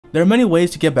There are many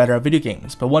ways to get better at video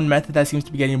games, but one method that seems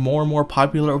to be getting more and more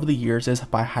popular over the years is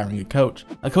by hiring a coach.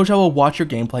 A coach that will watch your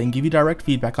gameplay and give you direct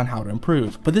feedback on how to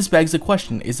improve. But this begs the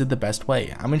question, is it the best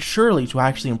way? I mean, surely to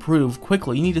actually improve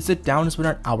quickly, you need to sit down and spend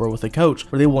an hour with a coach,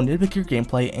 where they will nitpick your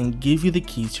gameplay and give you the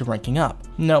keys to ranking up.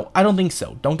 No, I don't think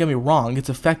so. Don't get me wrong, it's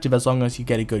effective as long as you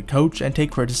get a good coach and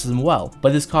take criticism well,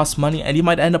 but this costs money and you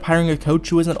might end up hiring a coach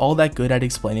who isn't all that good at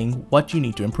explaining what you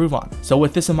need to improve on. So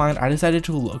with this in mind, I decided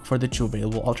to look for the two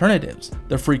available alternatives: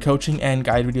 the free coaching and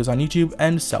guide videos on YouTube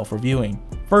and self-reviewing.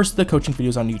 First, the coaching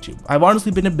videos on YouTube. I've honestly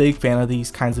been a big fan of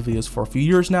these kinds of videos for a few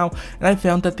years now, and I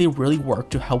found that they really work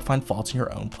to help find faults in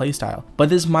your own playstyle. But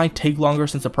this might take longer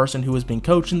since the person who is being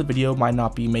coached in the video might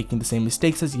not be making the same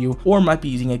mistakes as you, or might be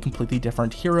using a completely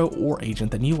different hero or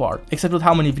agent than you are. Except with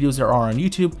how many videos there are on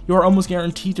YouTube, you are almost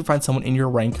guaranteed to find someone in your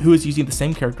rank who is using the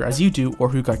same character as you do or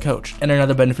who got coached. And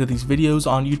another benefit of these videos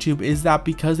on YouTube is that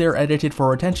because they are edited for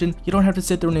retention, you don't have to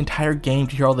sit through an entire game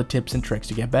to hear all the tips and tricks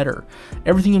to get better.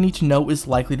 Everything you need to know is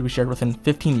likely to be shared within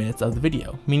 15 minutes of the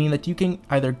video, meaning that you can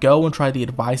either go and try the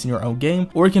advice in your own game,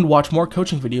 or you can watch more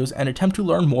coaching videos and attempt to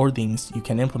learn more things you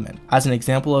can implement. As an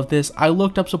example of this, I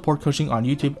looked up support coaching on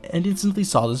YouTube and instantly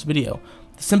saw this video: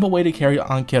 the simple way to carry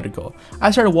on Kiriko. I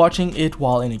started watching it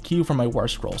while in a queue for my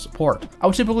worst role support. I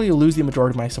would typically lose the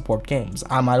majority of my support games.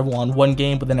 I might have won one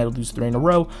game, but then I would lose 3 in a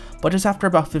row. But just after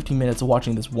about 15 minutes of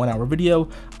watching this 1-hour video,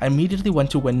 I immediately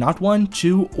went to win not 1,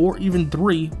 2, or even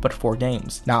 3, but 4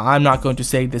 games. Now, I'm not going to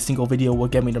say this single video will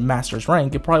get me to master's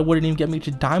rank. It probably wouldn't even get me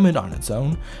to diamond on its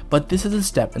own, but this is a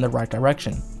step in the right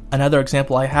direction. Another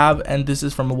example I have, and this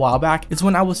is from a while back, is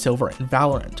when I was silver in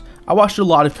Valorant. I watched a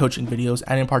lot of coaching videos,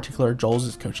 and in particular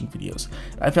Joel's coaching videos.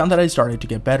 I found that I started to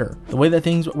get better. The way that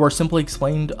things were simply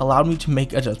explained allowed me to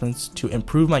make adjustments to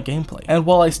improve my gameplay. And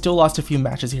while I still lost a few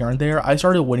matches here and there, I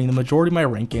started winning the majority of my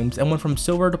ranked games and went from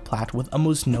silver to plat with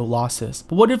almost no losses.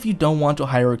 But what if you don't want to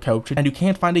hire a coach and you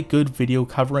can't find a good video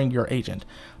covering your agent?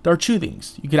 There are two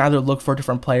things. You can either look for a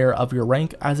different player of your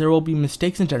rank, as there will be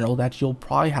mistakes in general that you'll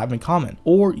probably have in common,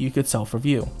 or you could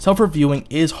self-review. Self-reviewing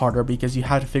is harder because you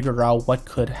have to figure out what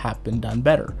could have been done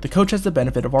better. The coach has the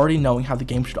benefit of already knowing how the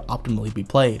game should optimally be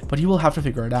played, but you will have to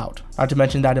figure it out. Not to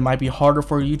mention that it might be harder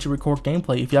for you to record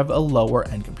gameplay if you have a lower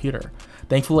end computer.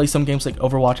 Thankfully, some games like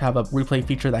Overwatch have a replay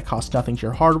feature that costs nothing to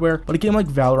your hardware, but a game like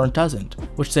Valorant doesn't,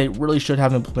 which they really should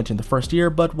have implemented in the first year,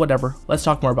 but whatever. Let's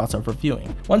talk more about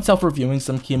self-reviewing. When self-reviewing,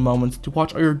 some key moments to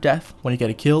watch are your death, when you get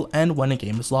a kill, and when a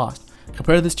game is lost.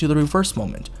 Compare this to the reverse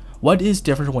moment. What is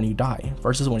different when you die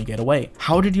versus when you get away?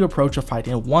 How did you approach a fight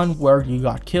in one where you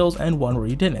got kills and one where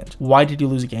you didn't? Why did you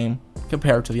lose a game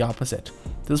compared to the opposite?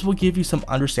 This will give you some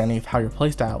understanding of how your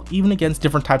playstyle, even against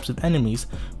different types of enemies,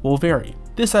 will vary.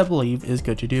 This, I believe, is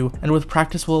good to do, and with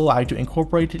practice will allow you to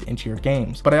incorporate it into your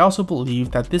games. But I also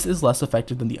believe that this is less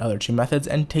effective than the other two methods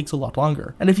and takes a lot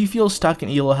longer. And if you feel stuck in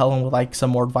elo hell and would like some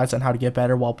more advice on how to get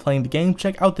better while playing the game,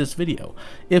 check out this video.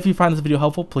 If you find this video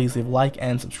helpful, please leave a like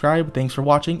and subscribe. Thanks for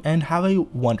watching and have a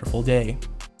wonderful day.